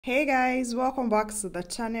Hey guys, welcome back to the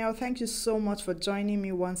channel. Thank you so much for joining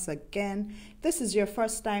me once again. If this is your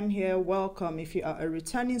first time here, welcome. If you are a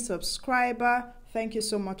returning subscriber, thank you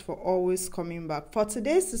so much for always coming back. For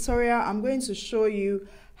today's tutorial, I'm going to show you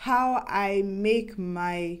how I make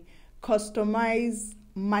my customized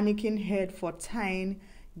mannequin head for tying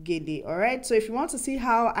gele. Alright, so if you want to see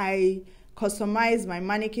how I customize my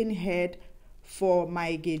mannequin head for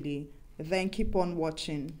my gele, then keep on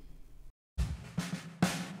watching.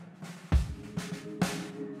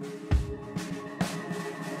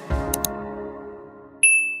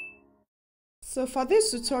 So for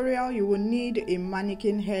this tutorial, you will need a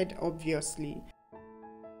mannequin head, obviously.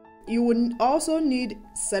 You will also need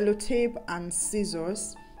sellotape and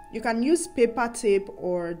scissors. You can use paper tape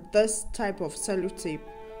or this type of sellotape.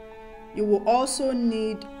 You will also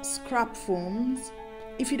need scrap foams.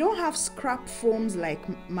 If you don't have scrap foams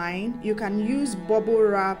like mine, you can use bubble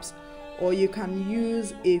wraps or you can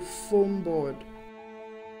use a foam board.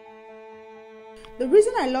 The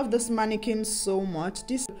reason I love this mannequin so much,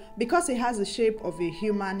 because it has the shape of a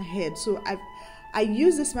human head. So I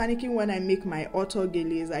use this mannequin when I make my auto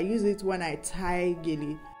geles. I use it when I tie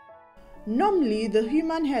gele. Normally, the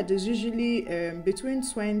human head is usually between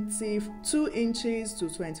 22 inches to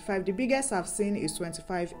 25. The biggest I've seen is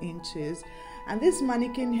 25 inches. And this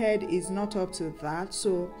mannequin head is not up to that.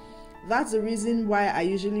 So that's the reason why I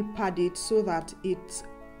usually pad it, so that it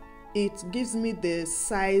gives me the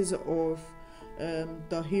size of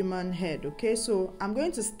the human head. Okay, so I'm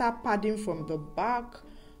going to start padding from the back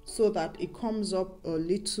so that it comes up a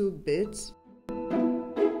little bit. So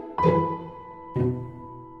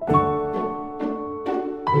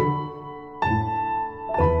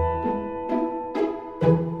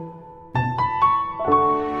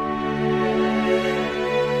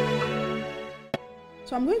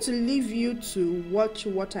I'm going to leave you to watch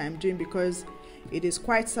what I'm doing because it is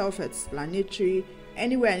quite self-explanatory.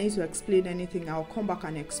 Anyway, I need to explain anything, I'll come back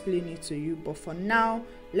and explain it to you. But for now,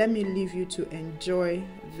 let me leave you to enjoy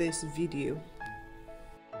this video.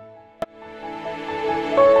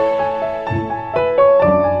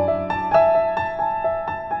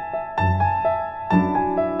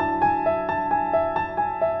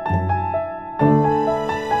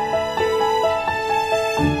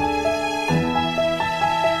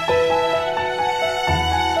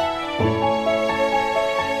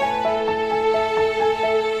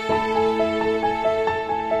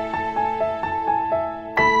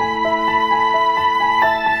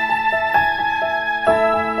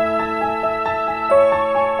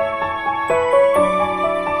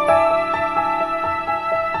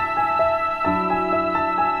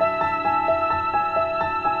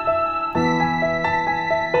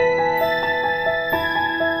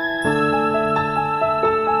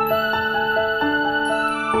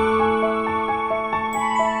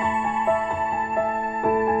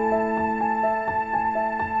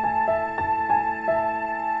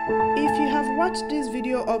 If you have watched this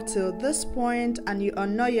video up till this point and you are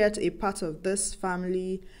not yet a part of this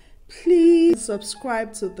family, please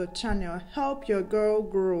subscribe to the channel. Help your girl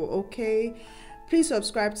grow, okay? Please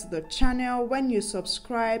subscribe to the channel. When you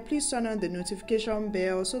subscribe, please turn on the notification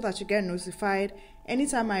bell so that you get notified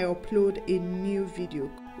anytime I upload a new video.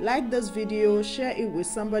 Like this video, share it with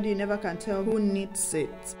somebody you never can tell who needs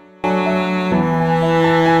it.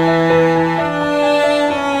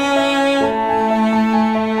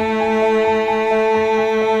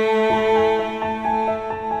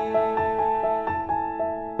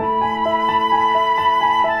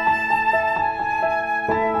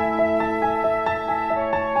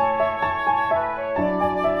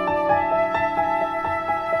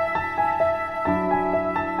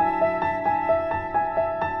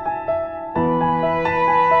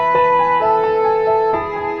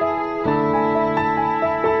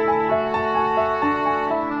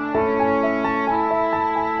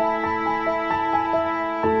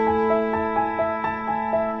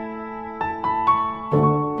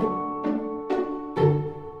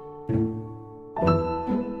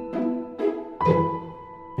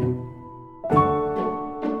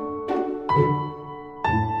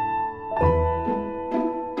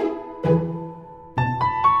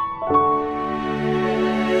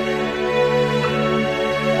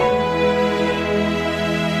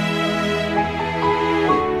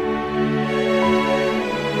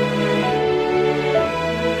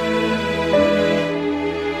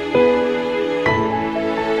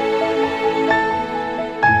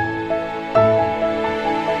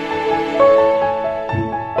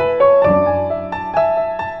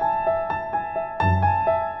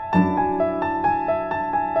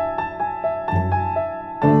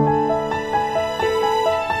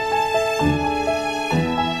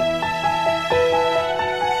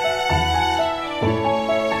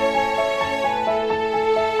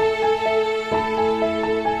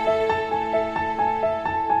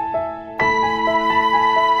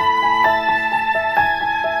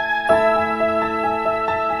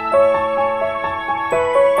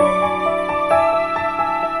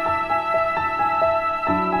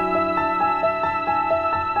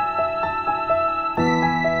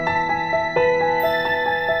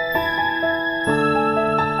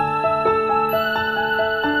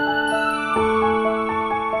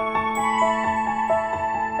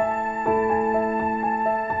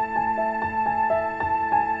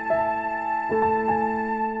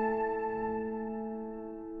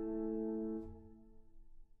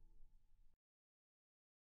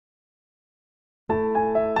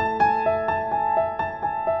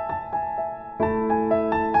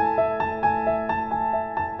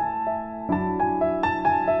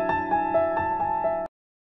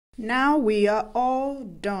 Now we are all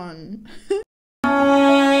done.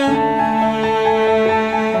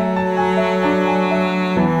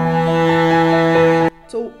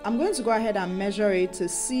 So I'm going to go ahead and measure it to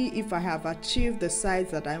see if I have achieved the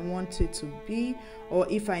size that I want it to be, or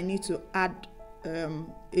if I need to add a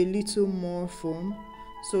little more foam.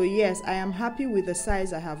 So yes, I am happy with the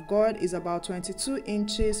size I have got. It's about 22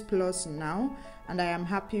 inches plus now, and I am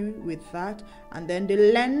happy with that. And then the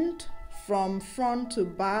length from front to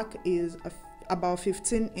back is about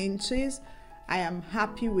 15 inches. I am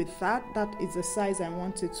happy with that. That is the size I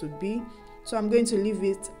want it to be. So I'm going to leave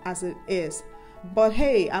it as it is. But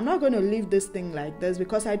hey, I'm not going to leave this thing like this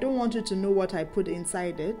because I don't want you to know what I put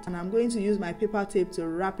inside it. And I'm going to use my paper tape to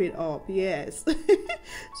wrap it up, yes,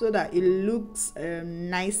 so that it looks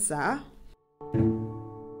nicer.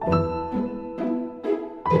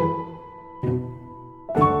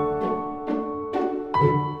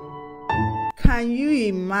 Can you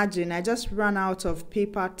imagine? I just ran out of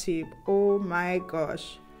paper tape. Oh my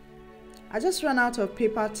gosh. I just ran out of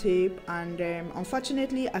paper tape, and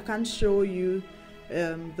unfortunately I can't show you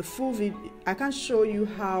the full video. I can't show you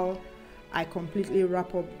how I completely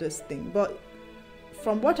wrap up this thing, but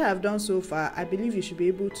from what I have done so far, I believe you should be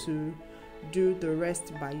able to do the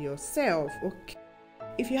rest by yourself. Okay,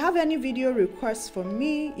 if you have any video requests for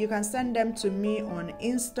me, you can send them to me on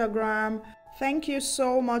Instagram. Thank you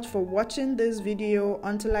so much for watching this video.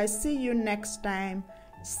 Until I see you next time,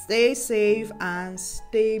 stay safe and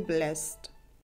stay blessed.